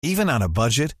Even on a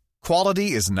budget,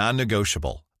 quality is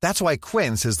non-negotiable. That's why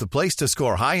Quince is the place to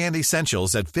score high-end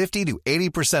essentials at 50 to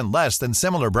 80% less than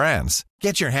similar brands.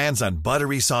 Get your hands on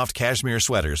buttery soft cashmere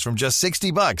sweaters from just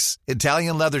 $60,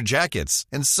 Italian leather jackets,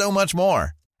 and so much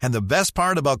more. And the best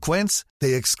part about Quince,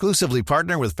 they exclusively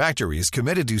partner with factories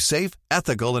committed to safe,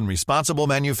 ethical, and responsible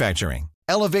manufacturing.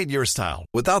 Elevate your style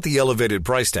without the elevated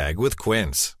price tag with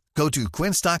Quince. Go to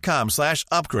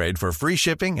quince.com/upgrade for free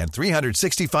shipping and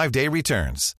 365-day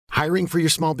returns. Hiring for your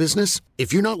small business?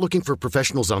 If you're not looking for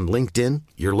professionals on LinkedIn,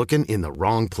 you're looking in the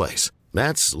wrong place.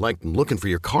 That's like looking for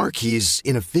your car keys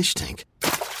in a fish tank.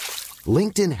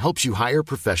 LinkedIn helps you hire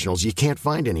professionals you can't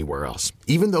find anywhere else,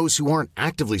 even those who aren't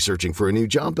actively searching for a new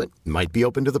job but might be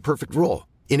open to the perfect role.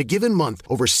 In a given month,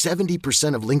 over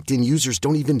 70% of LinkedIn users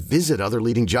don't even visit other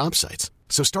leading job sites.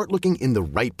 So start looking in the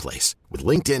right place. With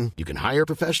LinkedIn, you can hire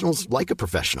professionals like a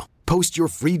professional. Post your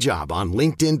free job on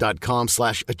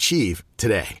linkedin.com/achieve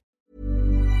today.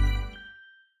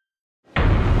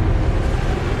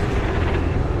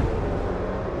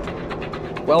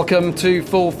 Welcome to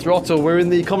Full Throttle. We're in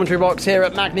the commentary box here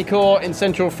at Magny-Cours in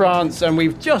central France, and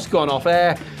we've just gone off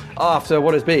air after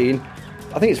what has been,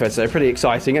 I think it's fair to say, pretty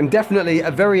exciting and definitely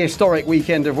a very historic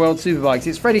weekend of World Superbikes.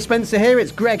 It's Freddie Spencer here,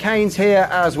 it's Greg Haynes here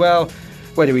as well.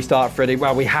 Where do we start, Freddie?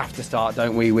 Well, we have to start,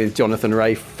 don't we, with Jonathan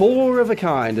Rea. Four of a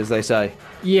kind, as they say.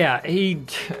 Yeah,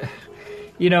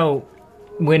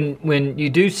 when you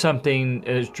do something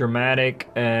as dramatic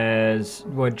as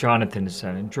what Jonathan has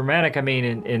done, and dramatic, I mean,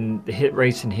 in the hit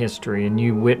racing history, and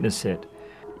you witness it,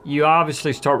 you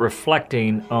obviously start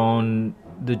reflecting on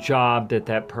the job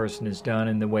that person has done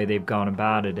and the way they've gone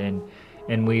about it.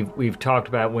 And we've talked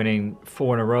about winning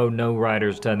 4 in a row. No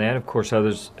rider's done that. Of course,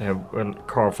 others have.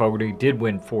 Carl Fogarty did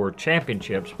win 4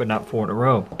 championships, but not 4 in a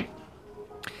row.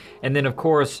 And then, of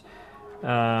course,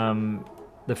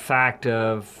 the fact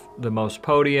of the most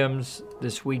podiums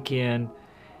this weekend,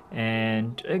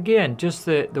 and again, just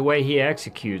the way he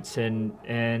executes.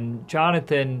 And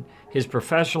Jonathan, his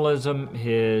professionalism,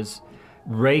 his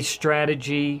race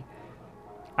strategy.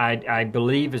 I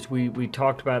believe, as we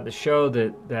talked about in the show,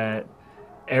 that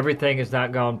everything has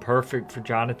not gone perfect for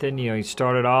Jonathan. You know, he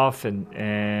started off and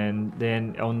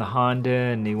then on the Honda,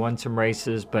 and he won some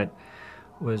races, but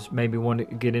was maybe wanting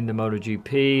to get into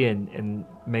MotoGP, and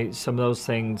made some of those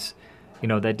things,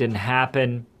 that didn't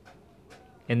happen.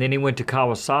 And then he went to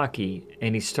Kawasaki,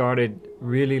 and he started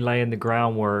really laying the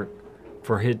groundwork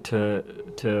for it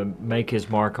to make his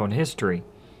mark on history.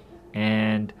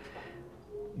 And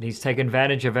he's taken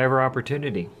advantage of every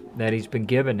opportunity that he's been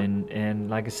given, and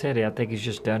like I said, I think he's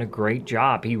just done a great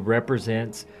job. He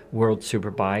represents World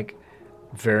Superbike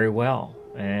very well,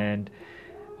 and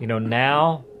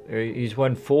now he's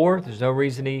won 4. There's no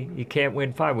reason he can't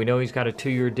win 5. We know he's got a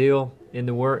 2-year deal in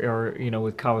the work, or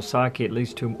with Kawasaki, at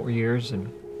least 2 more years, and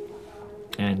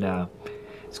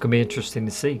it's going to be interesting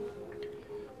to see.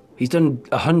 He's done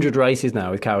 100 races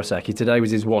now with Kawasaki. Today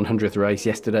was his 100th race.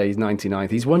 Yesterday, his 99th.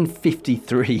 He's won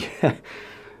 53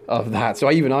 of that.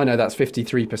 So even I know that's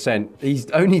 53%.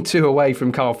 He's only 2 away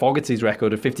from Carl Fogarty's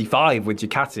record of 55 with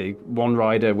Ducati, one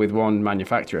rider with one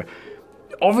manufacturer.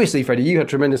 Obviously, Freddie, you had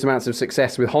tremendous amounts of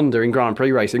success with Honda in Grand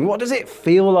Prix racing. What does it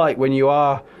feel like when you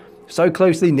are so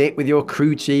closely knit with your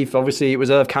crew chief? Obviously, it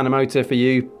was Irv Kanemoto for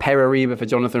you, Perariba for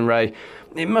Jonathan Rea.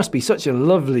 It must be such a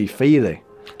lovely feeling.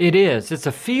 It is. It's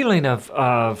a feeling of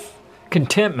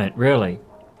contentment, really.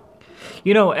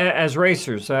 As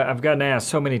racers, I've gotten asked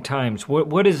so many times,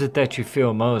 what is it that you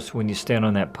feel most when you stand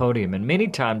on that podium? And many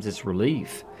times it's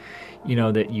relief,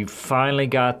 that you finally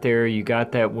got there, you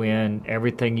got that win,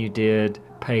 everything you did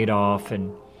paid off.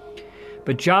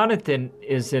 But Jonathan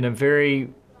is in a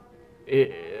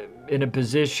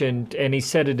position, and he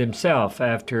said it himself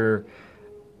after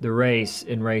the race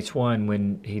in race 1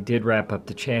 when he did wrap up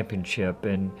the championship,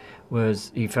 and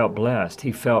he felt blessed.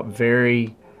 He felt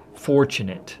very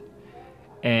fortunate.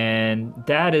 And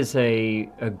that is a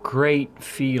great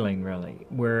feeling, really,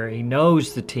 where he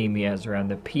knows the team he has around,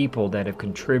 the people that have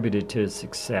contributed to his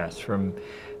success, from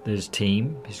his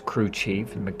team, his crew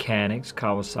chief, and mechanics,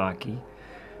 Kawasaki,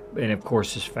 and of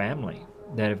course his family,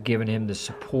 that have given him the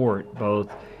support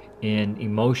both in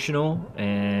emotional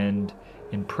and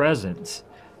in presence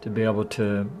to be able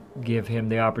to give him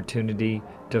the opportunity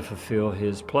to fulfill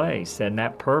his place and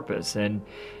that purpose. And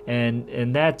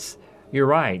that's, you're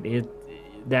right,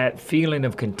 that feeling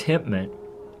of contentment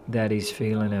that he's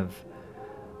feeling of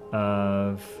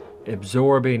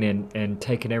absorbing and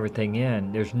taking everything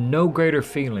in. There's no greater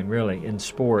feeling, really, in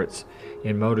sports,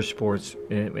 in motorsports,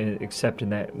 except in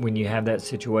that when you have that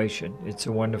situation. It's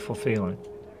a wonderful feeling.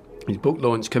 his book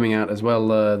launch coming out as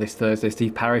well this Thursday.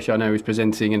 Steve Parish, I know, is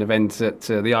presenting an event at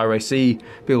the RAC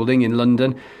building in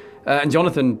London. And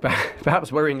Jonathan,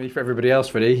 perhaps worryingly for everybody else,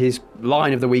 Freddie, his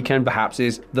line of the weekend perhaps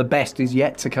is "the best is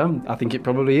yet to come." I think it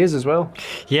probably is as well.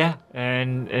 Yeah,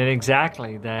 and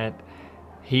exactly that.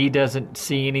 He doesn't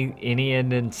see any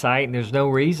end in sight, and there's no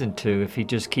reason to if he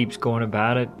just keeps going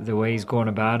about it the way he's going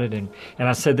about it. And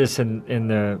I said this in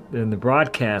the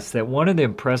broadcast, that one of the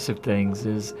impressive things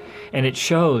is, and it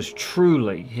shows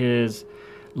truly his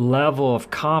level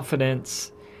of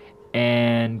confidence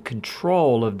and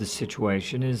control of the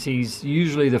situation, is he's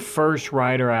usually the first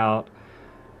rider out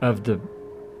of the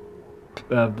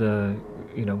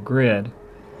grid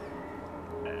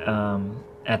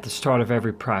at the start of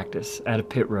every practice at a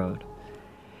pit road,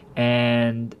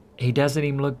 and he doesn't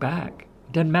even look back.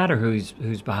 It doesn't matter who's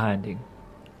behind him.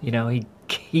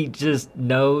 He just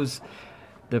knows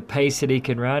the pace that he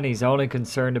can run. He's only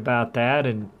concerned about that,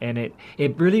 and it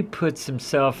really puts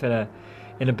himself in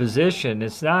a position.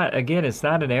 It's not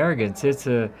an arrogance.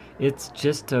 It's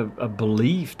just a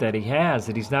belief that he has,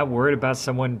 that he's not worried about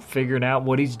someone figuring out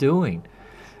what he's doing.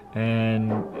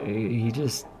 And he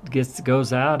just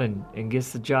goes out and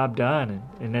gets the job done.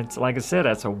 And that's, like I said,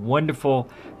 that's a wonderful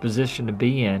position to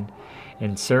be in,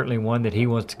 and certainly one that he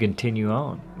wants to continue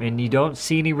on. And you don't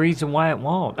see any reason why it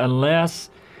won't, unless,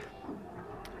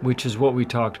 which is what we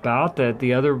talked about, that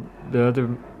the other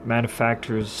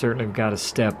manufacturers certainly have got to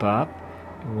step up.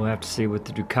 And we'll have to see with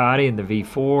the Ducati and the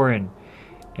V4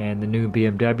 and the new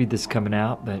BMW that's coming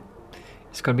out, but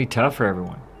it's going to be tough for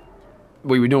everyone.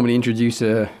 We would normally introduce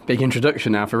a big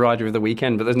introduction now for Rider of the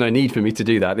Weekend, but there's no need for me to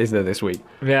do that, is there, this week?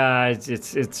 Yeah,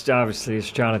 it's obviously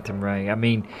it's Jonathan Rea. I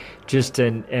mean,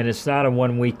 and it's not a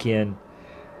one weekend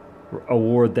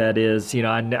award. That is,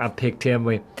 I picked him.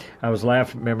 I was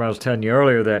laughing. Remember, I was telling you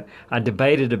earlier that I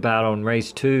debated about on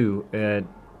race 2 at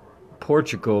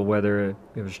Portugal whether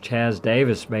it was Chaz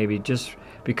Davies, maybe just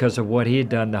because of what he had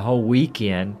done the whole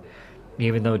weekend.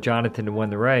 Even though Jonathan had won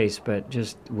the race, but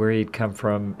just where he'd come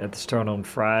from at the start on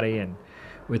Friday, and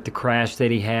with the crash that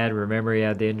he had. Remember, he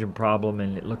had the engine problem,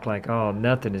 and it looked like,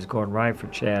 nothing is going right for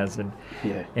Chaz.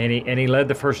 And he led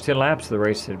the first 10 laps of the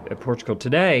race at Portugal.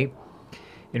 Today,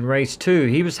 in race 2,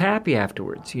 he was happy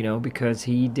afterwards, because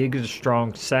he did get a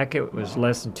strong second. It was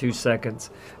less than 2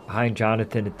 seconds behind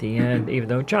Jonathan at the end, even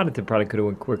though Jonathan probably could have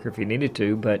went quicker if he needed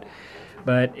to, but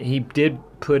he did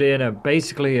put in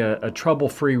basically a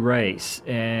trouble-free race,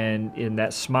 and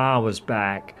that smile was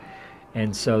back.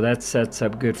 And so that sets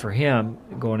up good for him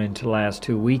going into the last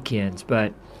 2 weekends.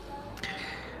 But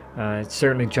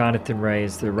certainly Jonathan Rea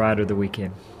is the rider of the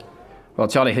weekend. Well,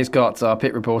 Charlie Hiscott, our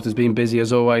pit reporter, has been busy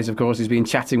as always. Of course, he's been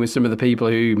chatting with some of the people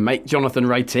who make Jonathan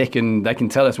Rea tick, and they can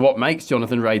tell us what makes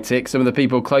Jonathan Rea tick. Some of the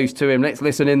people close to him. Let's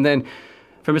listen in then.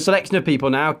 From a selection of people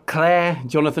now: Claire,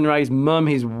 Jonathan Rea's mum,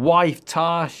 his wife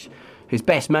Tash, his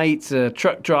best mate, a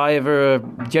truck driver,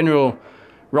 a general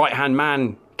right-hand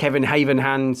man, Kevin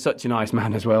Havenhand, such a nice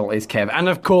man as well is Kev. And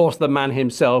of course the man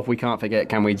himself, we can't forget,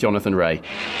 can we, Jonathan Rea.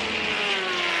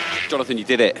 Jonathan, you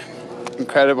did it.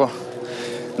 Incredible.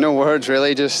 No words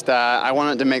really, just I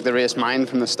wanted to make the race mine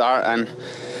from the start, and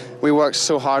we worked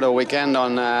so hard all weekend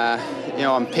on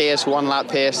on pace, 1 lap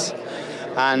pace.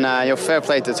 And fair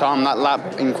play to Tom. That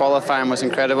lap in qualifying was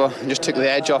incredible. It just took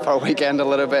the edge off our weekend a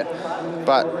little bit.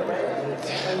 But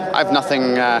I've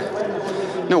nothing,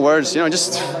 no words.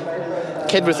 Just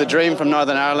kid with a dream from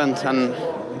Northern Ireland, and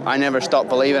I never stopped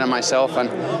believing in myself.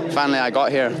 And finally, I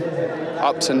got here.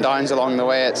 Ups and downs along the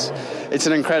way. It's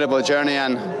an incredible journey,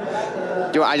 and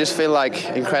I just feel like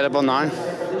incredible now.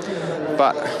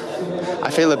 But I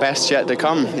feel the best yet to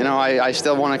come. I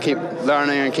still want to keep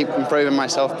learning and keep improving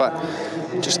myself, but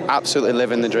just absolutely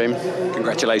living the dream.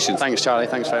 Congratulations. Thanks, Charlie.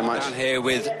 Thanks very much. Down here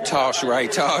with Tash Rea.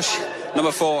 Tash,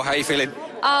 number 4, how are you feeling?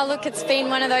 Oh, look, it's been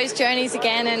one of those journeys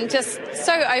again, and just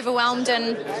so overwhelmed,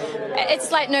 and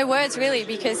it's like no words really,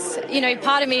 because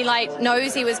part of me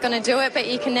knows he was going to do it, but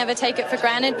you can never take it for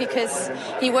granted because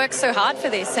he works so hard for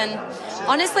this. And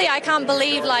honestly, I can't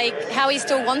believe how he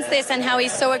still wants this and how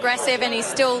he's so aggressive, and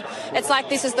it's like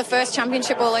this is the first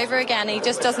championship all over again. He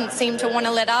just doesn't seem to want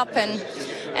to let up,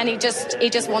 and he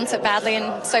just wants it badly,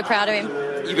 and so proud of him.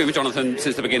 You've been with Jonathan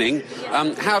since the beginning.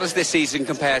 How does this season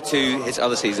compare to his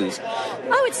other seasons?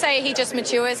 I would say he just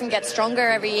matures and gets stronger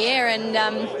every year,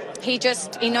 and he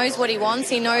knows what he wants.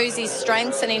 He knows his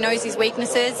strengths and he knows his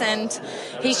weaknesses, and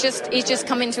he's just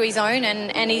come into his own,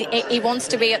 and he wants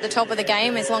to be at the top of the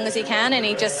game as long as he can, and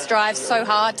he just strives so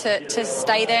hard to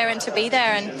stay there and to be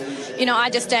there. And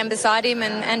I just stand beside him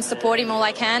and support him all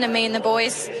I can, and me and the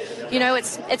boys.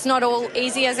 It's not all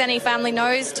easy, as any family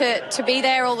knows, to be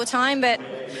there all the time, but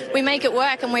we make it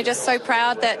work, and we're just so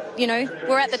proud that, you know,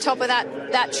 we're at the top of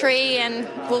that tree, and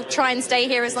we'll try and stay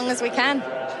here as long as we can.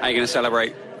 How are you going to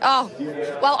celebrate? Oh,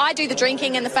 well, I do the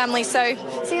drinking in the family, so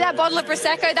see that bottle of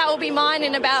Prosecco? That will be mine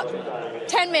in about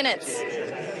 10 minutes.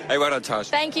 Hey, well done, Taj.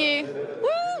 Thank you.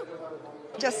 Woo!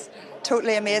 Just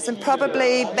totally amazing.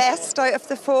 Probably best out of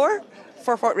the four.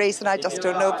 For what reason, I just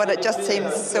don't know, but it just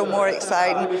seems so more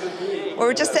exciting. We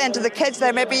were just saying to the kids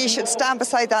there, maybe you should stand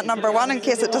beside that number one in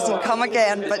case it doesn't come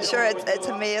again. But sure, it's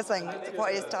amazing.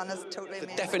 What he's done is totally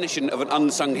amazing. The definition of an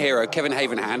unsung hero, Kevin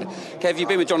Havenhand. Kev, you've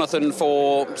been with Jonathan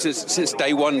since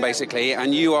day one, basically,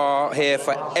 and you are here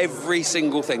for every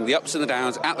single thing, the ups and the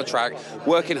downs, at the track,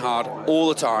 working hard all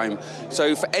the time.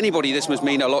 So for anybody, this must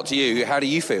mean a lot to you. How do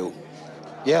you feel?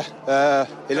 Yeah.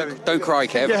 Don't cry,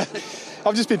 Kev. Yeah.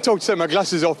 I've just been told to take my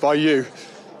glasses off by you,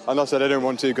 and I said I don't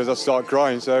want to because I start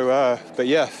crying. So, but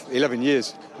yeah, 11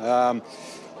 years. Met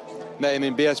him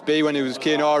in BSB when he was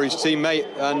Keane Ari's teammate,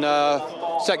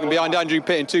 and second behind Andrew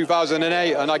Pitt in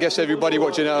 2008. And I guess everybody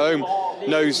watching at home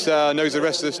knows the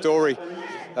rest of the story.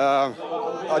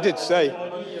 I did say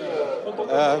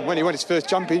when he won his first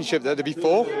championship that there'd be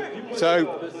four.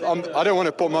 So I don't want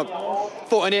to put my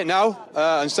foot in it now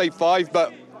and say five,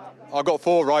 but I got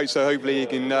four right, so hopefully he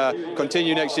can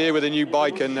continue next year with a new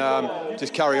bike and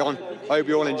just carry on. I hope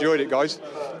you all enjoyed it, guys.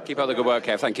 Keep up the good work,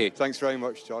 Kev. Thank you. Thanks very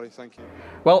much, Charlie. Thank you.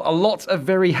 Well, a lot of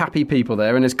very happy people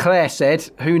there, and as Claire said,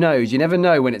 who knows? You never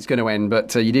know when it's going to end,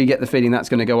 but you do get the feeling that's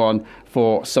going to go on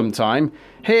for some time.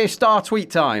 Here's Star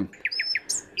Tweet Time.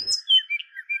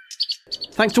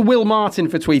 Thanks to Will Martin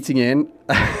for tweeting in.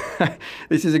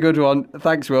 This is a good one.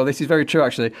 Thanks, Will. This is very true,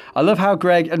 actually. I love how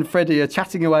Greg and Freddie are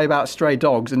chatting away about stray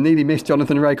dogs and nearly missed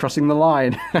Jonathan Rea crossing the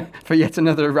line for yet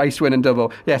another race win and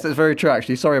double. Yes, that's very true,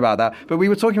 actually. Sorry about that. But we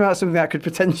were talking about something that could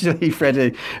potentially,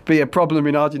 Freddie, be a problem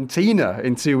in Argentina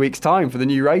in 2 weeks' time for the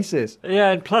new races.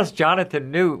 Yeah, and plus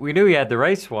Jonathan we knew he had the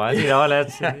race won, you know,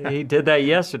 and he did that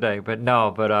yesterday. But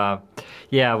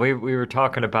yeah, we were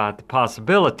talking about the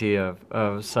possibility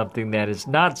of something that is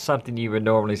not something you would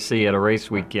normally see at a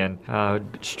race weekend,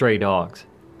 stray dogs.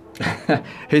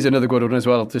 Here's another good one as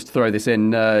well, just to throw this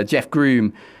in. Jeff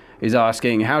Groom is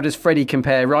asking, how does Freddie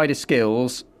compare rider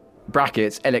skills,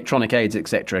 brackets, electronic aids,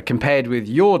 etc., compared with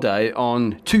your day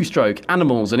on two-stroke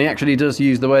animals? And he actually does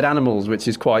use the word animals, which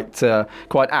is quite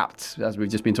apt, as we've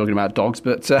just been talking about dogs.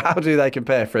 But how do they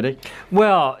compare, Freddie?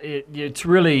 Well, it's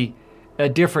really a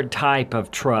different type of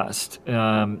trust.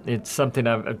 It's something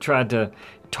I've tried to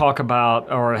talk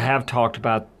about, or have talked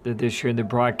about this year in the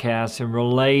broadcast, and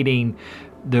relating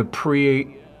the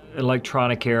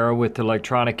pre-electronic era with the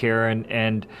electronic era,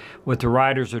 and what the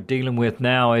riders are dealing with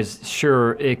now is,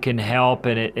 sure, it can help,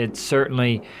 and it's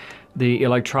certainly, the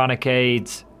electronic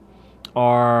aids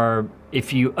are,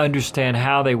 if you understand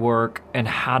how they work and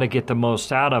how to get the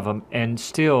most out of them, and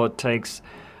still it takes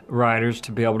riders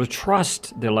to be able to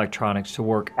trust the electronics to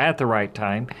work at the right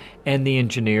time, and the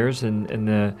engineers and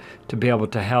to be able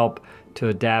to help to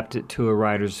adapt it to a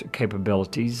rider's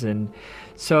capabilities. And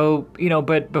so, you know,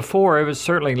 but before it was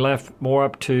certainly left more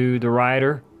up to the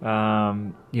rider, you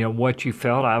know, what you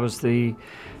felt. I was the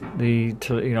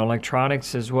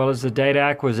electronics as well as the data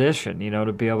acquisition, you know,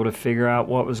 to be able to figure out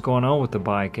what was going on with the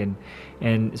bike.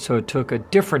 And so it took a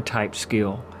different type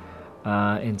skill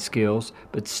and skills,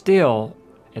 but still,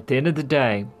 at the end of the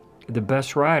day, the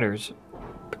best riders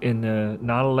in the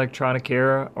non-electronic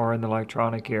era or in the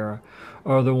electronic era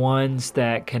are the ones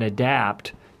that can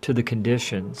adapt to the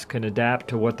conditions, can adapt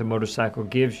to what the motorcycle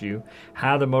gives you,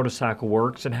 how the motorcycle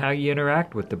works, and how you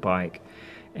interact with the bike,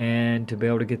 and to be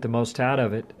able to get the most out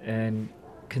of it and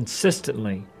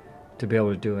consistently to be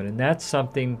able to do it. And that's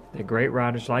something that great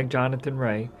riders like Jonathan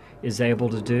Rea is able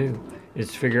to do,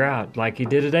 is figure out, like he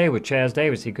did today with Chaz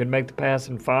Davis. He couldn't make the pass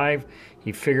in 5.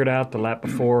 He figured out the lap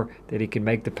before that he could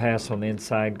make the pass on the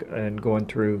inside and going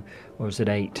through,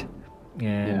 8?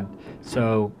 And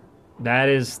so that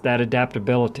is that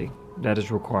adaptability that is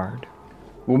required.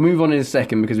 We'll move on in a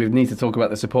second because we need to talk about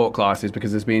the support classes,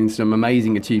 because there's been some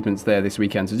amazing achievements there this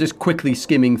weekend. So just quickly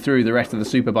skimming through the rest of the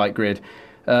Superbike grid.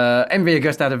 MV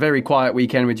Agusta had a very quiet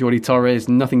weekend with Jordi Torres.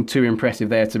 Nothing too impressive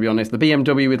there, to be honest. The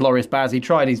BMW with Loris Baz, he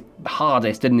tried his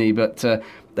hardest, didn't he? But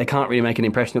they can't really make an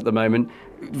impression at the moment.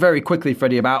 Very quickly,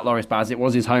 Freddie, about Loris Baz. It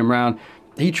was his home round.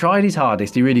 He tried his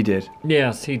hardest. He really did.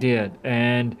 Yes, he did.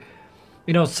 And,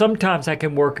 you know, sometimes that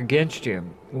can work against you,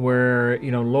 where,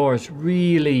 you know, Loris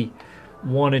really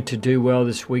wanted to do well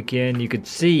this weekend. You could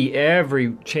see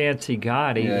every chance he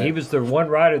got. He was the one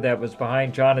rider that was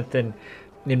behind Jonathan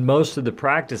in most of the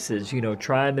practices, you know,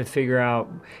 trying to figure out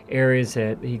areas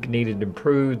that he needed to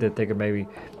improve, that they could maybe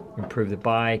improve the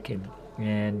bike.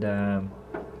 And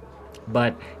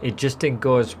but it just didn't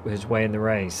go his way in the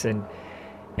race.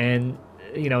 And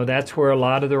you know, that's where a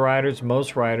lot of the riders,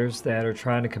 most riders that are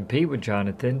trying to compete with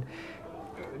Jonathan,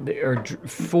 they are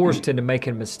forced into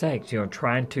making mistakes, you know,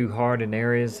 trying too hard in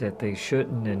areas that they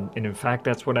shouldn't. And in fact,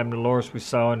 that's what happened to Loris. We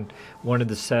saw in one of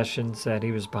the sessions that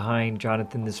he was behind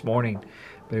Jonathan this morning,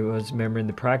 but he was, remember, in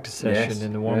the practice session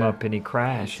in the warm-up, and he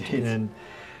crashed.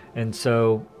 And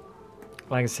so,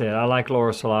 like I said, I like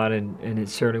Loris a lot, and it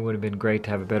certainly would have been great to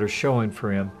have a better showing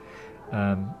for him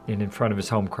and in front of his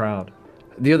home crowd.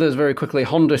 The others, very quickly,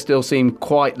 Honda still seem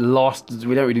quite lost.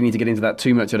 We don't really need to get into that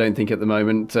too much, I don't think, at the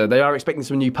moment. They are expecting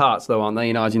some new parts, though, aren't they,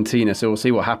 in Argentina, so we'll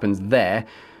see what happens there.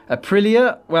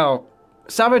 Aprilia, well,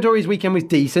 Salvadori's weekend was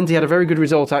decent. He had a very good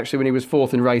result, actually, when he was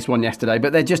fourth in race one yesterday,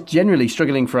 but they're just generally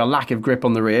struggling for a lack of grip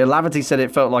on the rear. Laverty said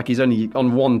it felt like he's only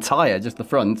on one tyre, just the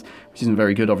front, which isn't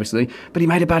very good, obviously. But he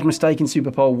made a bad mistake in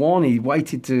Superpole 1. He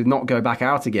waited to not go back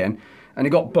out again. And he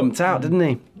got bumped out, didn't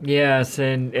he? Yes,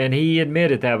 and he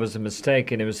admitted that was a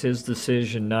mistake, and it was his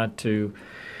decision not to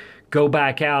go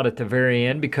back out at the very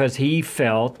end because he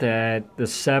felt that the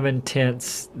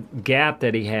 7/10 gap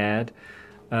that he had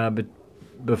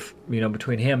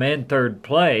between him and third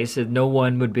place, that no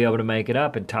one would be able to make it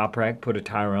up. And Toprak put a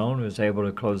tire on and was able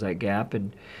to close that gap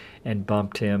and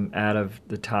bumped him out of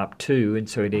the top two, and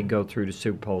so he didn't go through to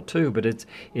Superpole 2. But it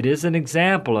is an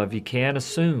example of you can't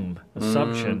assume.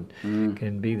 Assumption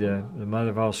can be the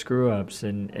mother of all screw-ups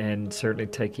and certainly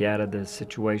take you out of the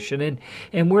situation.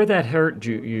 And where that hurt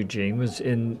Eugene was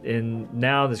in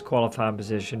now this qualifying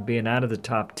position, being out of the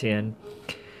top 10.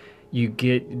 You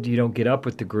don't get up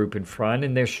with the group in front,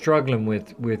 and they're struggling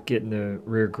with getting the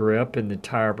rear grip and the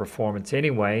tire performance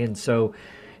anyway, and so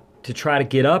to try to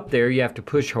get up there, you have to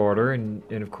push harder, and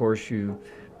of course you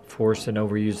force and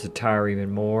overuse the tire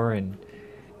even more, and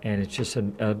it's just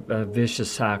a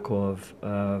vicious cycle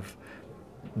of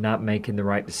not making the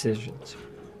right decisions.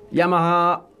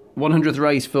 Yamaha 100th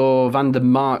race for Van der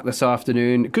Mark this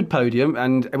afternoon. Good podium,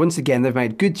 and once again they've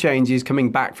made good changes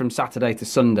coming back from Saturday to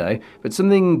Sunday. But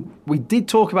something we did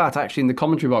talk about actually in the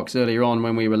commentary box earlier on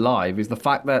when we were live is the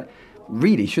fact that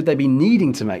really, should they be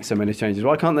needing to make so many changes?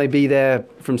 Why can't they be there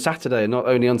from Saturday and not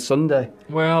only on Sunday?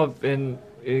 Well, and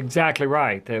exactly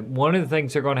right. That one of the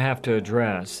things they're going to have to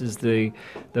address is the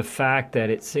fact that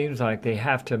it seems like they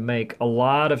have to make a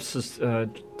lot of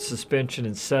suspension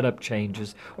and setup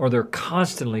changes, or they're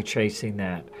constantly chasing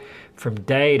that from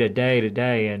day to day to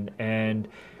day. And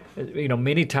you know,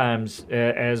 many times,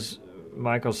 as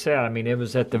Michael said, I mean, it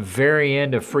was at the very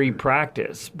end of free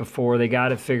practice before they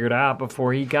got it figured out,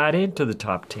 before he got into the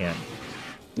top 10.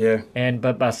 Yeah.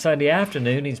 But by Sunday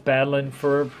afternoon, he's battling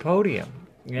for a podium.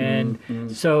 And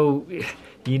so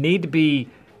you need to be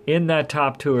in that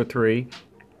top 2 or 3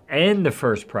 and the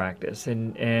first practice.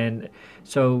 And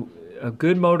so a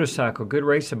good motorcycle, good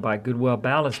racing bike, good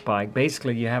well-balanced bike,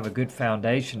 basically you have a good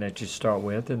foundation that you start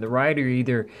with. And the rider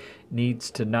either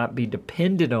needs to not be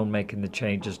dependent on making the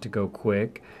changes to go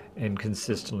quick and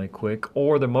consistently quick,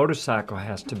 or the motorcycle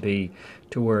has to be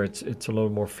to where it's a little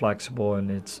more flexible in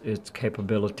its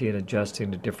capability in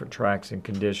adjusting to different tracks and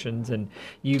conditions. And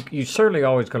you certainly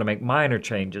always going to make minor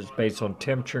changes based on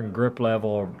temperature and grip level,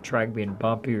 or track being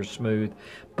bumpy or smooth,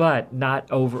 but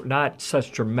not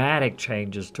such dramatic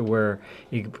changes to where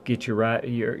you get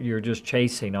you're just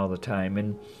chasing all the time.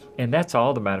 And that's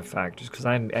all the manufacturers, because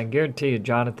I guarantee you,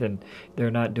 Jonathan,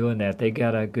 they're not doing that. They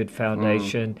got a good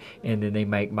foundation, and then they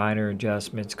make minor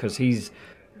adjustments, because he's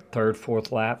third,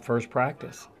 fourth lap, first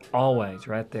practice, always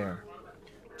right there.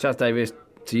 Chaz Davies,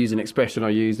 to use an expression I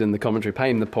used in the commentary,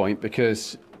 paying the point,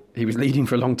 because he was leading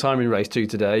for a long time in race 2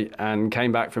 today and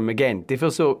came back from, again,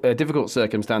 difficult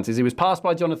circumstances. He was passed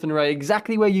by Jonathan Rea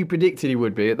exactly where you predicted he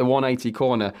would be at the 180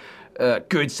 corner.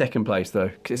 Good second place, though,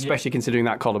 especially considering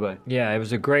that collarbone. Yeah, it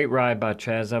was a great ride by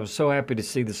Chaz. I was so happy to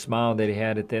see the smile that he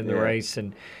had at the end of the race.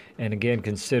 And again,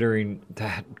 considering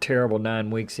that terrible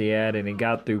 9 weeks he had, and he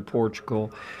got through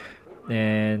Portugal.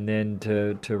 And then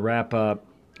to wrap up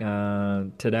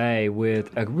today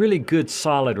with a really good,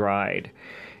 solid ride.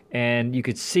 And you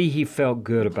could see he felt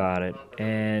good about it.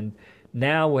 And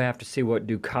now we have to see what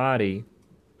Ducati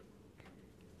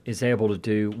is able to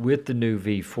do with the new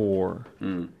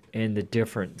V4 and the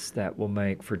difference that will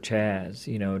make for Chaz,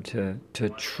 you know, to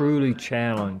truly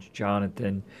challenge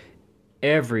Jonathan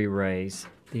every race,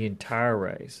 the entire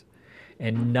race,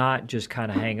 and not just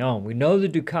kind of hang on. We know the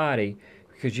Ducati,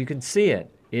 because you can see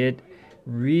it. It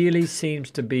really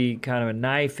seems to be kind of a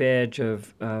knife edge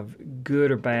of good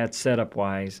or bad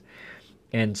setup-wise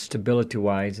and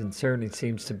stability-wise, and certainly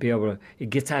seems to be able to, it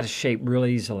gets out of shape real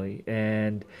easily,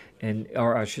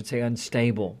 or I should say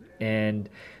unstable. And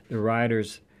the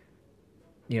riders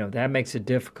that makes it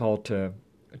difficult to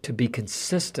be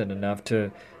consistent enough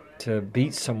to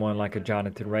beat someone like a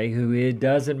Jonathan Rea who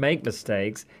doesn't make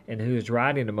mistakes and who is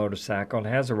riding a motorcycle and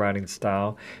has a riding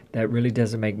style that really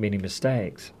doesn't make many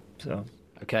mistakes. So,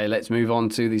 okay, let's move on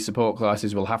to the support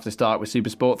classes. We'll have to start with Super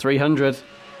Sport 300.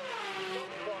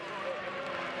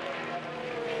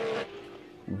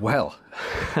 Well,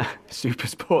 Super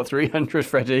Sport 300,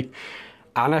 Freddie.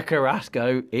 Ana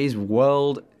Carrasco is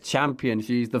world champion.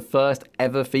 She's the first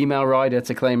ever female rider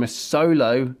to claim a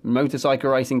solo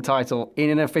motorcycle racing title in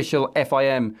an official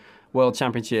FIM World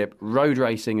Championship. Road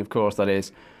racing, of course, that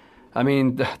is. I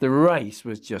mean, the race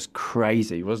was just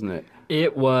crazy, wasn't it?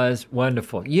 It was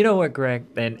wonderful. You know what, Greg?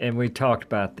 And we talked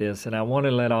about this, and I want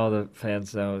to let all the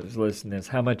fans know who's listening to this,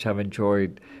 how much I've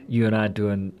enjoyed you and I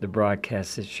doing the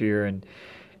broadcast this year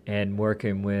and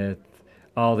working with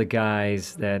all the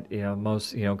guys that,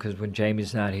 because when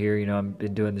Jamie's not here, I've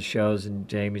been doing the shows and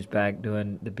Jamie's back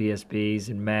doing the BSBs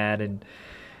and Matt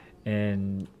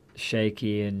and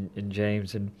Shaky and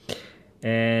James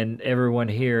and everyone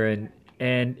here.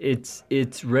 And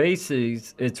it's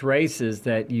races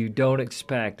that you don't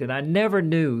expect. And I never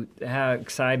knew how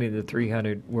exciting the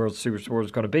 300 World Super Sport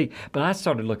was going to be. But I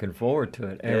started looking forward to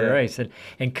it every race.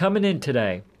 And coming in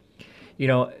today,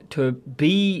 to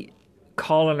be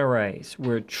calling a race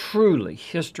where truly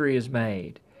history is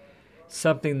made,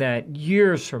 something that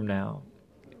years from now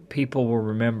people will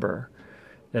remember,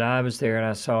 that I was there and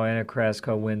I saw Ana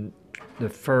Carrasco win the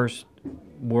first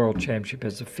world championship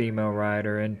as a female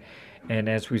rider and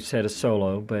as we said, a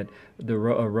solo, but the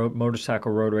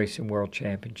motorcycle road racing world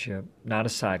championship, not a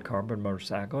sidecar, but a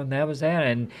motorcycle, and that was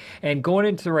that. And going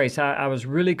into the race, I was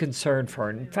really concerned for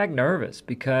her, in fact, nervous,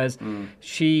 because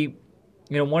she,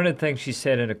 one of the things she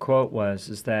said in a quote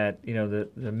is that,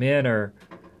 the men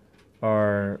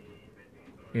are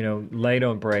late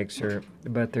on brakes,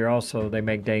 but they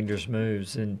make dangerous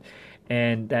moves,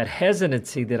 and that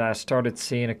hesitancy that I started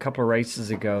seeing a couple of races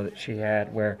ago that she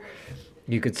had, where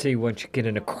you could see once you get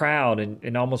in a crowd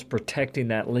and almost protecting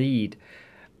that lead,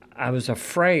 I was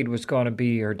afraid was going to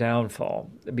be her downfall,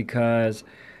 because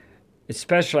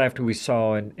especially after we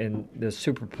saw in the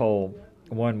Super Pole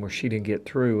one where she didn't get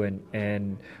through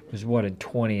and was in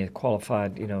 20th,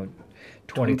 qualified,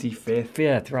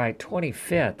 25th, right,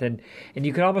 25th. And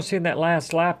you could almost see in that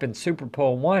last lap in Super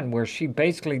Pole 1 where she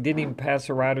basically didn't even pass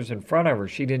the riders in front of her.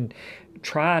 She didn't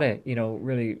try to,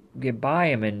 really get by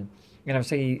him. And I'm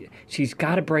saying she's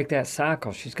got to break that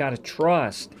cycle. She's got to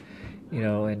trust,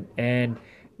 and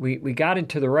we got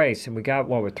into the race and we got,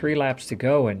 with 3 laps to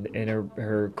go, and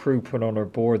her crew put on her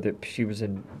board that she was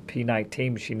in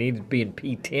P19, but she needed to be in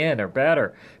P10 or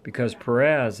better because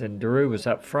Perez and Daru was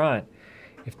up front.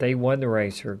 If they won the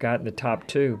race or got in the top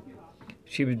 2,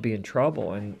 she would be in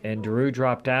trouble. And Daru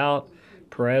dropped out.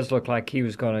 Perez looked like he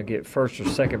was going to get first or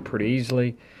second pretty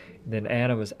easily. Then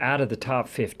Ana was out of the top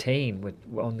 15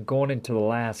 going into the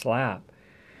last lap.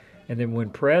 And then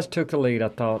when Perez took the lead, I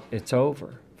thought it's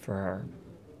over for her,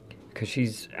 because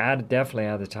she's definitely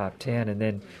out of the top 10. And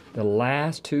then the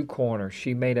last 2 corners,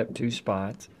 she made up 2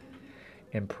 spots,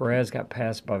 and Perez got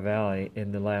passed by Valley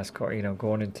in the last car,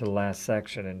 going into the last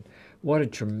section. And what a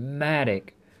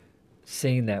dramatic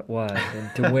scene that was,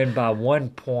 and to win by 1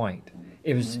 point.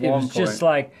 It was just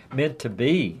like meant to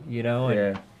be,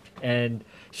 and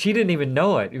she didn't even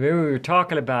know it. Remember, we were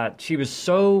talking about, she was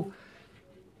so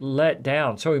let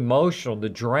down, so emotional, the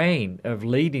drain of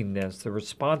leading this, the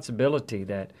responsibility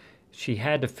that she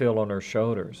had to feel on her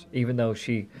shoulders, even though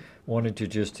she wanted to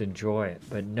just enjoy it,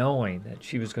 but knowing that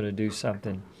she was going to do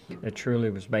something that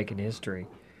truly was making history.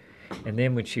 And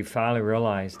then when she finally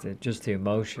realized it, just the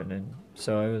emotion. And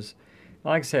so it was,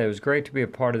 like I said, it was great to be a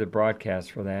part of the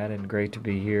broadcast for that, and great to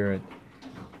be here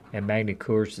at Magny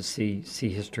Cours to see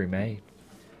history made.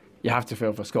 You have to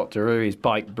feel for Scott Daru. His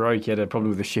bike broke. He had a problem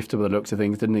with the shifter by the looks of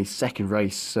things, didn't he? Second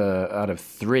race out of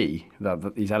 3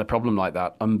 that he's had a problem like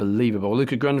that. Unbelievable.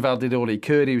 Luca Grunwald did all he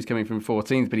could. He was coming from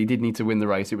 14th, but he did need to win the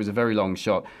race. It was a very long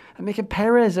shot. And Mika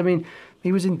Perez,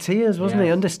 he was in tears, wasn't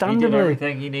he? Understandably. He did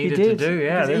everything he needed to do,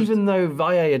 yeah. Even though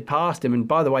Valle had passed him, and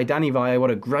by the way, Danny Valle, what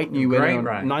a great new winner.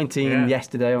 Right. 19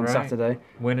 yesterday on Saturday.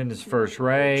 Winning his first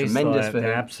race. Tremendous for him.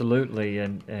 Absolutely.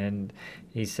 And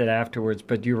he said afterwards,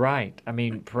 but you're right.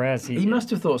 Perez... He must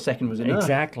have thought second was enough.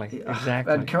 Exactly.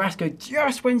 And Carrasco,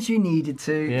 just when she needed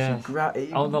to.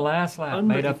 On the last lap,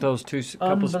 made up those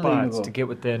couple spots to get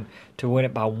to win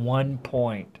it by 1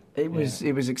 point. It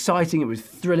was exciting. It was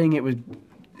thrilling. It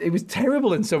was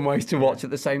terrible in some ways to watch at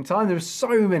the same time. There were so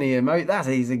many emotions. That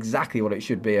is exactly what it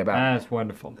should be about. That's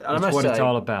wonderful. That's what it's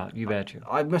all about. You betcha.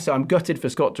 I must say, I'm gutted for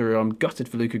Scott Daru. I'm gutted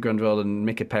for Luca Grunwald and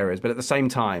Mika Perez. But at the same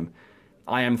time,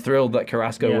 I am thrilled that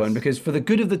Carrasco won, because for the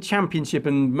good of the championship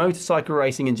and motorcycle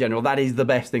racing in general, that is the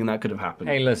best thing that could have happened.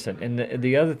 Hey, listen, and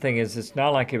the other thing is, it's not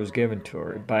like it was given to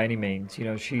her by any means. You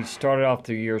know, she started off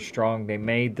the year strong. They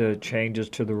made the changes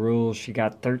to the rules. She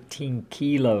got 13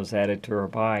 kilos added to her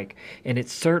bike, and it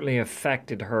certainly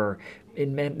affected her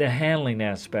in the handling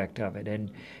aspect of it, and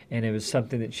it was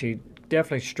something that she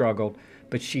definitely struggled.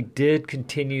 But she did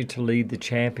continue to lead the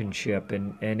championship,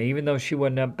 and even though she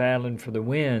wasn't up battling for the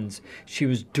wins, she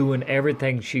was doing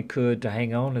everything she could to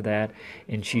hang on to that,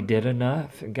 and she did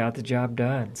enough and got the job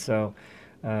done. So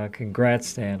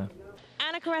congrats to Anna.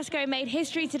 Ana Carrasco made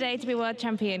history today to be world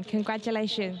champion.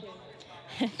 Congratulations.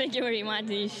 Thank you very much.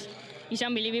 It's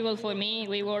unbelievable for me.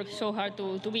 We worked so hard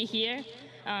to be here.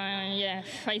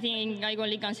 I think I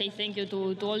only can say thank you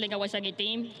to all the Kawasaki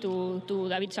team, to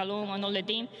David Salom and all the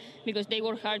team, because they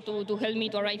worked hard to help me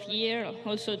to arrive here,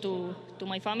 also to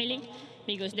my family,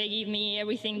 because they give me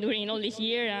everything during all this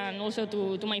year, and also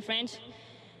to my friends.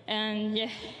 And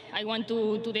I want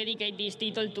to dedicate this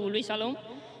title to Luis Salom,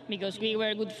 because we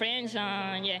were good friends,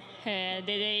 and the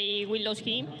day we lost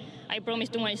him, I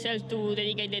promised to myself to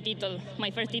dedicate the title,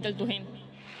 my first title, to him.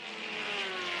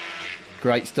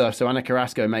 Great stuff. So Ana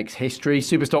Carrasco makes history.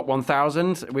 Superstock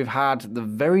 1000. We've had the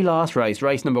very last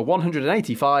race number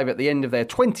 185 at the end of their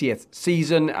 20th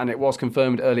season, and it was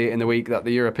confirmed earlier in the week that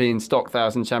the European Stock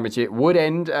 1000 Championship would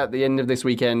end at the end of this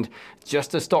weekend,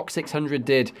 just as Stock 600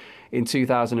 did in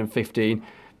 2015.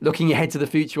 Looking ahead to the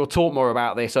future, we'll talk more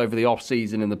about this over the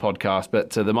off-season in the podcast, but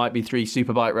there might be 3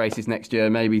 Superbike races next year,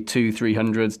 maybe 2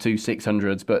 300s, 2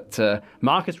 600s, but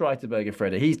Marcus Reiterberger,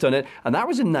 Freddie, he's done it, and that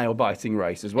was a nail-biting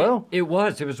race as well. It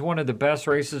was one of the best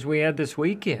races we had this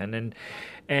weekend,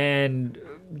 and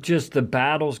just the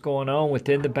battles going on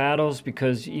within the battles,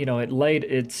 because, you know,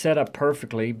 it set up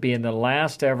perfectly, being the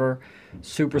last ever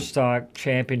Superstock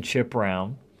Championship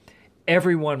round.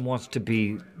 Everyone wants to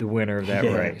be the winner of that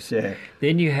race. Yeah.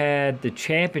 Then you had the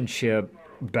championship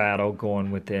battle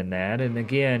going within that, and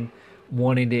again,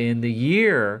 wanting to end the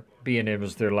year, being it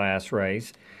was their last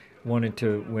race, wanted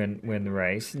to win the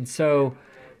race. And so,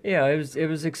 yeah, it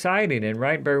was exciting. And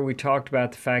Reiterberger, we talked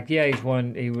about the fact, he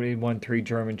won 3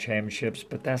 German championships,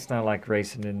 but that's not like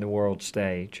racing in the world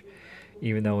stage.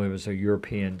 Even though it was a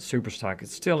European Superstock,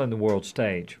 it's still in the world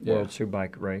stage, World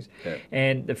Superbike race. Yeah.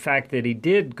 And the fact that he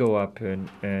did go up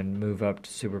and move up to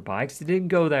Superbikes, he didn't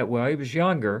go that well. He was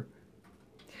younger.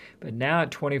 But now at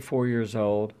 24 years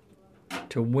old,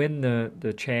 to win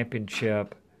the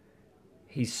championship,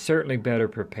 he's certainly better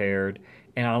prepared.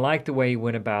 And I like the way he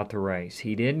went about the race.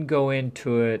 He didn't go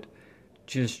into it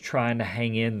just trying to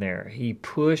hang in there. He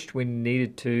pushed when he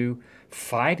needed to,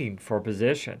 fighting for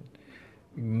position,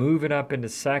 moving up into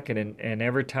second, and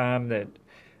every time that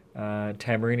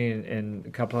Tamburini and a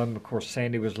couple of them, of course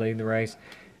Sandy was leading the race,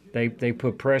 they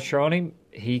put pressure on him,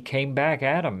 he came back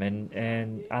at him,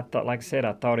 and I thought, like I said,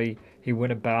 I thought he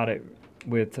went about it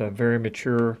with a very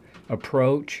mature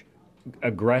approach,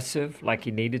 aggressive like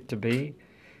he needed to be,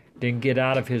 didn't get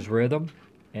out of his rhythm,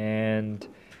 and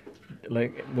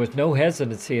with no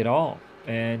hesitancy at all,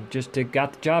 and just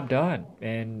got the job done,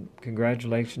 and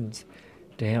congratulations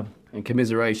to him. And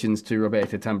commiserations to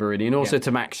Roberto Tamburini, and also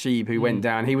to Max Scheib, who went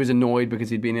down. He was annoyed because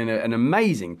he'd been in an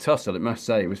amazing tussle, it must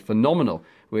say. It was phenomenal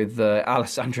with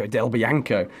Alessandro Del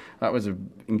Bianco. That was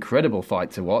an incredible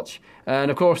fight to watch.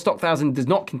 And, of course, Stock 1000 does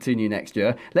not continue next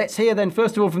year. Let's hear then,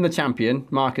 first of all, from the champion,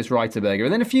 Marcus Reiterberger,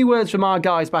 and then a few words from our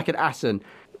guys back at Assen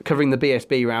covering the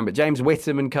BSB round. But James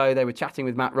Whittam and co, they were chatting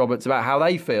with Matt Roberts about how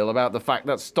they feel about the fact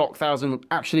that Stock 1000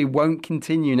 actually won't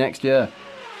continue next year.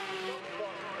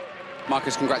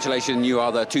 Marcus, congratulations. You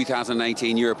are the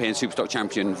 2018 European Superstock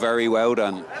champion. Very well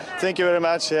done. Thank you very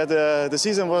much. Yeah, the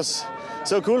season was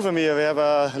so cool for me. We have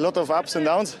a lot of ups and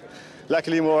downs.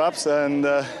 Luckily, more ups. And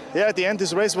at the end,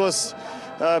 this race was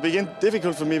began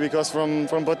difficult for me because from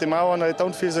Portimao on, I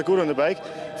don't feel so good on the bike.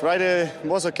 Friday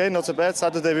was okay, not so bad.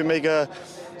 Saturday, we make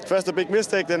first a big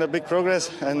mistake, then a big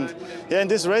progress. And in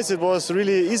this race, it was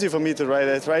really easy for me to ride.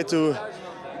 I tried to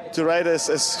ride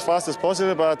as fast as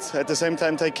possible, but at the same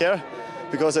time take care,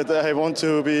 because I want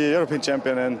to be European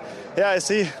champion. And I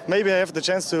see maybe I have the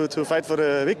chance to fight for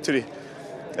the victory.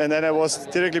 And then I was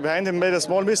directly behind him, made a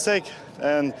small mistake,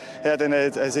 and then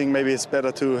I think maybe it's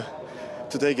better to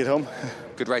take it home.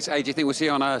 Good race. Hey, do you think we'll see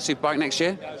you on a Superbike next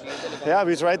year? Yeah,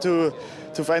 we try to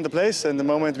find a place. And the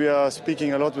moment we are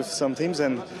speaking a lot with some teams,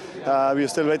 and we are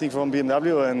still waiting for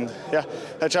BMW. And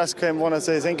I just want to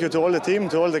say thank you to all the team,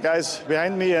 to all the guys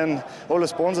behind me, and all the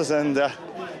sponsors. And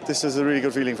this is a really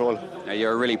good feeling for all. Yeah,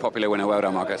 you're a really popular winner. Well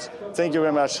done, Marcus. Thank you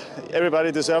very much.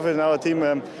 Everybody deserves it in our team.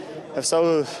 I'm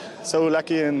so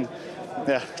lucky and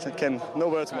no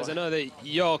words more. I know that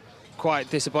you're quite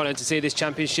disappointed to see this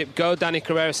championship go. Danny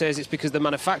Carrera says it's because the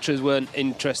manufacturers weren't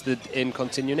interested in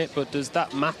continuing it, but does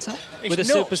that matter with a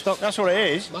super stock? That's what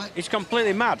it is. It's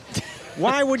completely mad.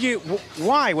 Why would you?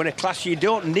 Why, when a class you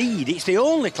don't need? It's the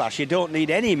only class you don't need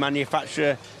any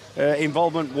manufacturer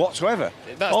involvement whatsoever.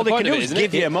 All they can do is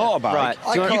give you a motorbike. Right.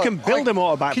 You can build a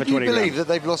motorbike for 20 grand. Can you believe that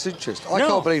they've lost interest? I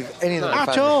can't believe any of the at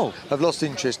fans all have lost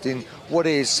interest in what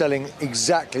is selling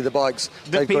exactly the bikes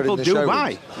that they've got people in the do showroom.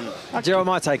 buy. Do you know what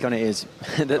my take on it is?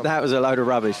 that was a load of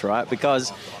rubbish, right?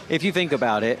 Because if you think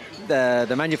about it,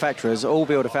 the manufacturers all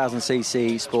build a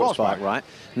 1000cc sports bike, right?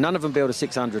 None of them build a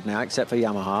 600 now, except for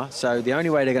Yamaha. So the only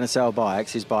way they're going to sell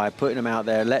bikes is by putting them out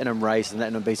there, letting them race and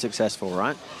letting them be successful,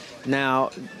 right? Now,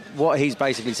 what he's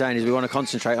basically saying is we want to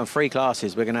concentrate on 3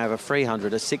 classes. We're going to have a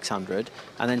 300, a 600,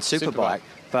 and then Superbike.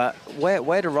 But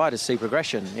where do riders see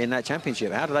progression in that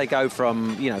championship? How do they go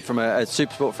from a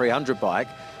Supersport 300 bike?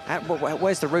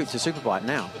 Where's the route to Superbike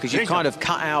now? Because you've kind of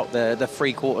cut out the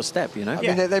 3/4 step, you know? I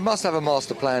mean, they must have a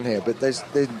master plan here, but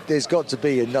there's got to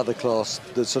be another class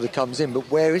that sort of comes in. But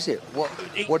where is it?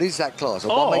 What is that class? A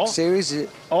one-make series?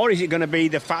 Or is it going to be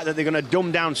the fact that they're going to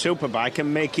dumb down Superbike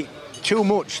and make it too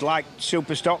much like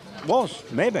Superstock was?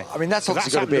 Maybe. I mean, that's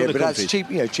obviously got to be it, but that's cheap,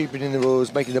 cheapening the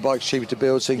rules, making the bikes cheaper to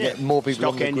build so you can get more people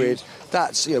on the grid.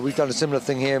 That's, we've done a similar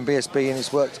thing here in BSB and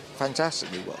it's worked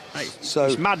fantastically well. So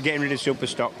it's mad getting rid of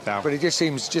Superstock now. But it just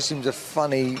seems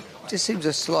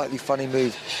a slightly funny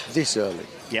move this early.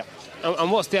 Yep.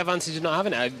 And what's the advantage of not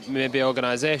having it? Maybe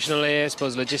organisationally, I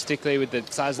suppose logistically, with the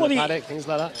size of the paddock, things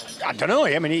like that? I don't know.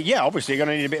 I mean, obviously you're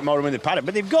going to need a bit more room in the paddock,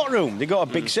 but they've got room. They've got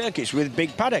a big circuits with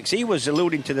big paddocks. He was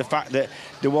alluding to the fact that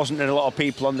there wasn't a lot of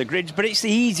people on the grids, but it's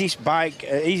the easiest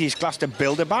class to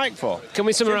build a bike for. Can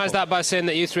we summarise that by saying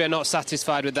that you three are not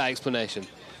satisfied with that explanation?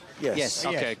 Yes.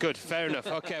 Okay, good. Fair enough.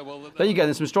 Okay, well... There you go.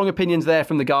 There's some strong opinions there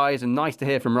from the guys, and nice to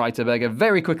hear from Reiterberger.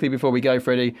 Very quickly before we go,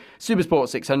 Freddie, Supersport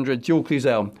 600, Jules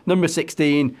Cluzel, number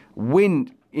 16,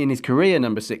 win in his career,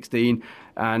 number 16,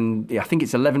 and I think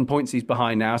it's 11 points he's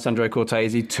behind now, Sandro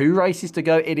Cortese. 2 races to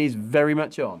go. It is very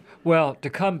much on. Well, to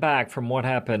come back from what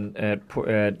happened at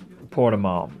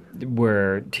Portimao,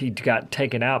 where he got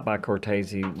taken out by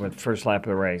Cortese with the first lap of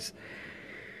the race,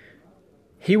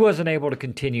 he wasn't able to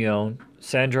continue on.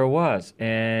 Sandro was,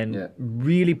 and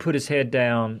really put his head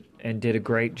down and did a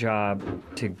great job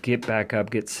to get back up,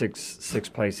 get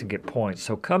sixth place, and get points.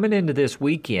 So coming into this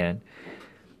weekend,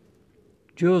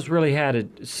 Jules really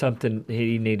had something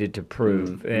he needed to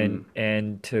prove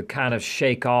and to kind of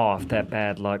shake off that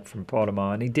bad luck from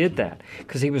Portimao, and he did that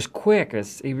because he was quick.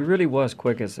 He really was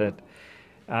quickest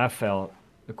I felt,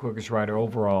 the quickest rider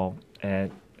overall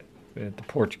at the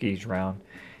Portuguese round.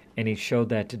 And he showed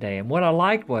that today. And what I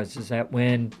liked is that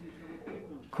when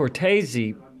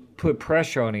Cortese put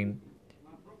pressure on him,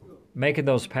 making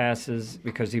those passes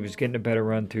because he was getting a better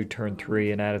run through turn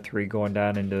 3 and out of 3 going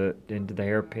down into the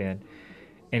hairpin,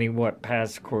 and he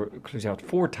passed Cluzel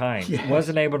 4 times. Yes.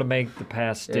 Wasn't able to make the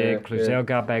pass stick. Cluzel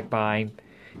got back by him.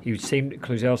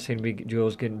 Cluzel seemed to be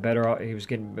Jules getting better. He was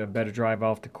getting a better drive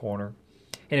off the corner,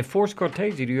 and it forced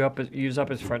Cortese to use up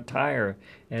his front tire,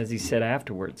 as he said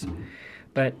afterwards.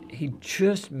 But he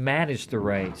just managed the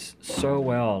race so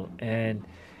well and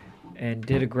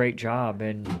did a great job.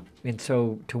 And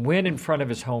so to win in front of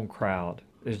his home crowd,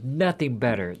 there's nothing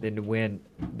better than to win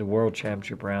the World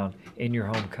Championship round in your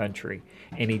home country.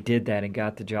 And he did that and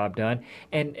got the job done.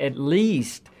 And at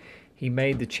least he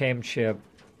made the championship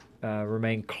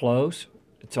remain close.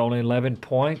 It's only 11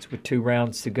 points with 2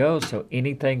 rounds to go, so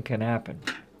anything can happen.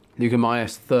 Luca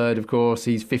Maius third, of course.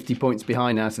 He's 50 points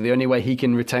behind now, so the only way he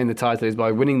can retain the title is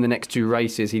by winning the next 2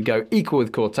 races. He'd go equal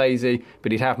with Cortese,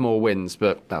 but he'd have more wins.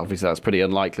 But obviously that's pretty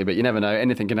unlikely, but you never know.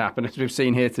 Anything can happen, as we've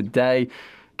seen here today.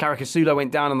 Caricasulo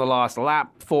went down on the last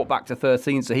lap, fought back to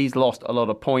 13th, so he's lost a lot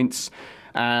of points.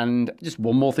 And just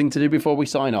one more thing to do before we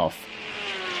sign off.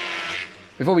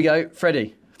 Before we go,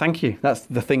 Freddie, thank you. That's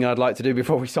the thing I'd like to do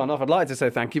before we sign off. I'd like to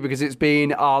say thank you because it's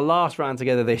been our last round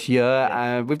together this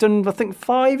year. We've done, I think,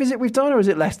 5, is it we've done, or is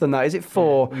it less than that? Is it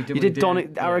 4? You did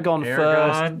Aragon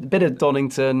first, a bit of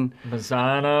Donington.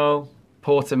 Mazzano.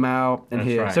 Portimao, and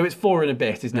here. Right. So it's 4 and a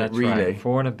bit, isn't it, really? Right.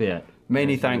 4 and a bit.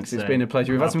 Many thanks. It's been a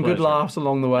pleasure. We've had some good laughs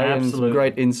along the way and some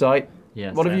great insight.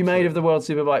 Yes, what have you made of the World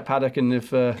Superbike paddock and of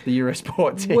the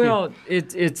Eurosport team? Well,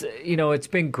 it's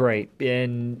been great.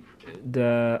 And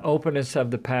the openness of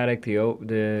the paddock,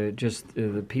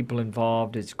 the people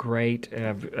involved, it's great.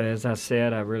 As I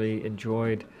said, I really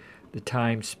enjoyed the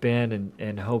time spent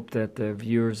and hope that the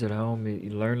viewers at home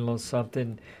you learn a little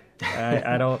something.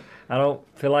 I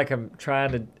don't feel like I'm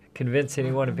trying to convince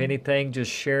anyone of anything,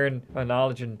 just sharing our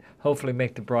knowledge and hopefully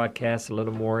make the broadcast a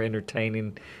little more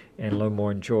entertaining and a little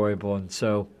more enjoyable. And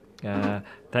so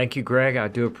thank you, Greg. I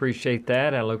do appreciate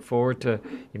that. I look forward to,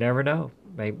 you never know,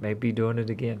 maybe doing it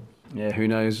again. Yeah, who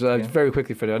knows? Very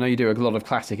quickly, Freddie, I know you do a lot of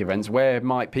classic events. Where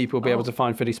might people be able to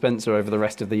find Freddie Spencer over the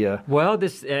rest of the year? Well,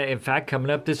 this, in fact, coming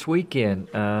up this weekend,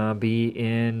 be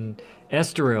in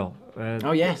Estoril.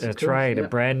 Oh, yes. That's right. Yeah. A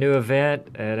brand new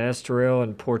event at Estoril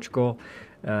in Portugal.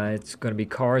 It's going to be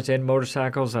cars and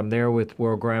motorcycles. I'm there with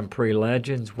World Grand Prix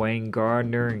legends, Wayne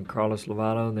Gardner and Carlos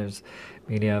Lovato. And there's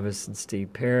many of us, and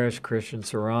Steve Parrish, Christian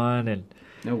Saran, and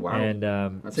oh, wow. And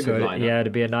that's a good lineup. Yeah,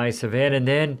 it'll be a nice event. And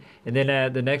then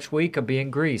the next week I'll be in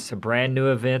Greece, a brand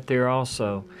new event there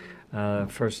also.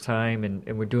 First time, and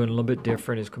we're doing a little bit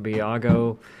different. It's going to be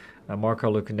Ago,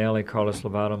 Marco Lucanelli, Carlos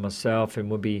Lovato, myself, and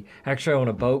we'll be actually on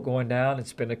a boat going down and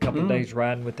spend a couple of days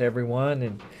riding with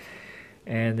everyone,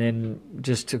 and then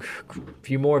just a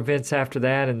few more events after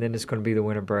that, and then it's going to be the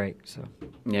winter break. So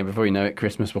yeah, before you know it,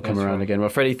 Christmas will come around right. again. Well,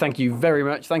 Freddie, thank you very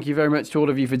much. Thank you very much to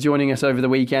all of you for joining us over the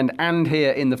weekend and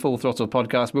here in the Full Throttle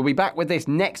podcast. We'll be back with this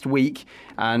next week,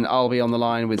 and I'll be on the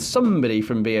line with somebody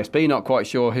from BSB, not quite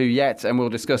sure who yet, and we'll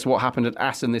discuss what happened at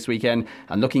Assen this weekend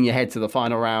and looking ahead to the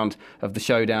final round of the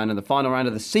showdown and the final round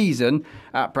of the season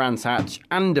at Brands Hatch,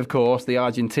 and of course the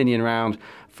Argentinian round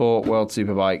for World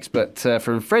Superbikes. But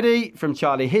from Freddie, from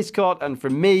Charlie Hiscott, and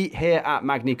from me here at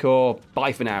Magny-Cours,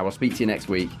 bye for now. I'll speak to you next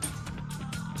week.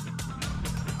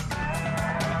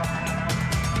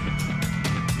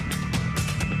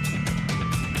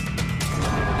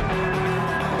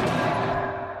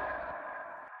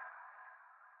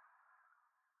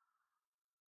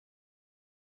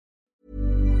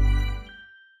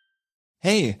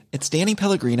 Hey, it's Danny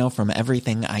Pellegrino from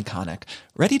Everything Iconic.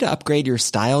 Ready to upgrade your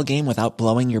style game without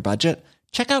blowing your budget?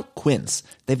 Check out Quince.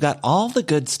 They've got all the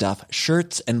good stuff,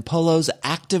 shirts and polos,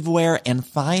 activewear, and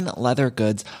fine leather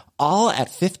goods, all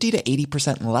at 50 to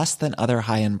 80% less than other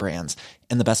high-end brands.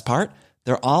 And the best part?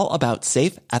 They're all about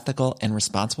safe, ethical, and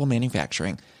responsible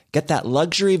manufacturing. Get that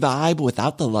luxury vibe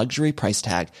without the luxury price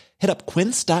tag. Hit up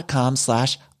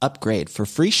quince.com/upgrade for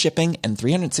free shipping and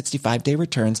 365-day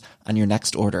returns on your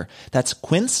next order. That's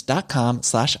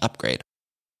quince.com/upgrade.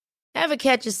 Ever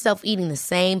catch yourself eating the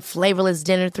same flavorless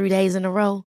dinner 3 days in a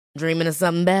row? Dreaming of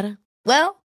something better?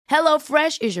 Well,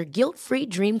 HelloFresh is your guilt-free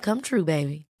dream come true,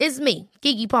 baby. It's me,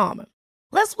 Keke Palmer.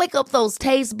 Let's wake up those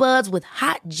taste buds with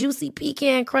hot, juicy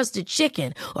pecan-crusted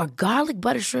chicken or garlic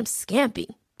butter shrimp scampi.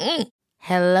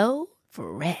 Hello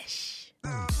Fresh.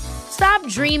 Stop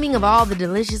dreaming of all the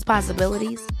delicious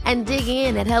possibilities and dig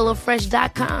in at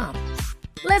HelloFresh.com.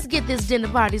 Let's get this dinner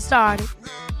party started.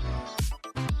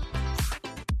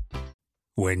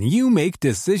 When you make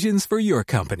decisions for your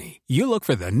company, you look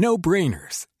for the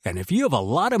no-brainers. And if you have a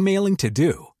lot of mailing to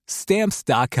do,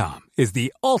 Stamps.com is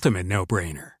the ultimate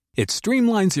no-brainer. It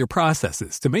streamlines your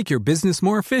processes to make your business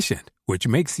more efficient, which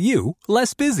makes you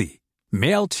less busy.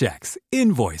 Mail checks,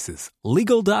 invoices,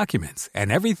 legal documents,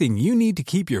 and everything you need to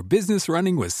keep your business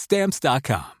running with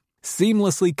Stamps.com.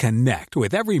 Seamlessly connect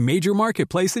with every major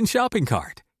marketplace and shopping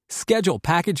cart. Schedule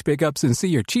package pickups and see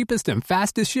your cheapest and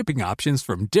fastest shipping options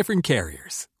from different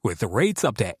carriers, with rates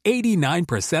up to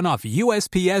 89% off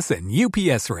USPS and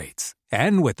UPS rates.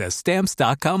 And with the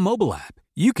Stamps.com mobile app,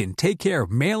 you can take care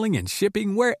of mailing and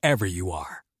shipping wherever you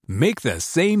are. Make the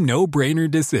same no-brainer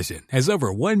decision as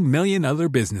over 1 million other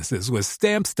businesses with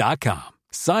Stamps.com.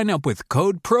 Sign up with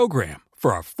code PROGRAM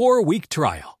for a 4-week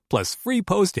trial, plus free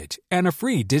postage and a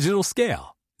free digital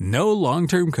scale. No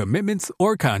long-term commitments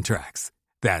or contracts.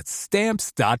 That's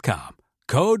Stamps.com.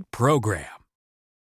 Code PROGRAM.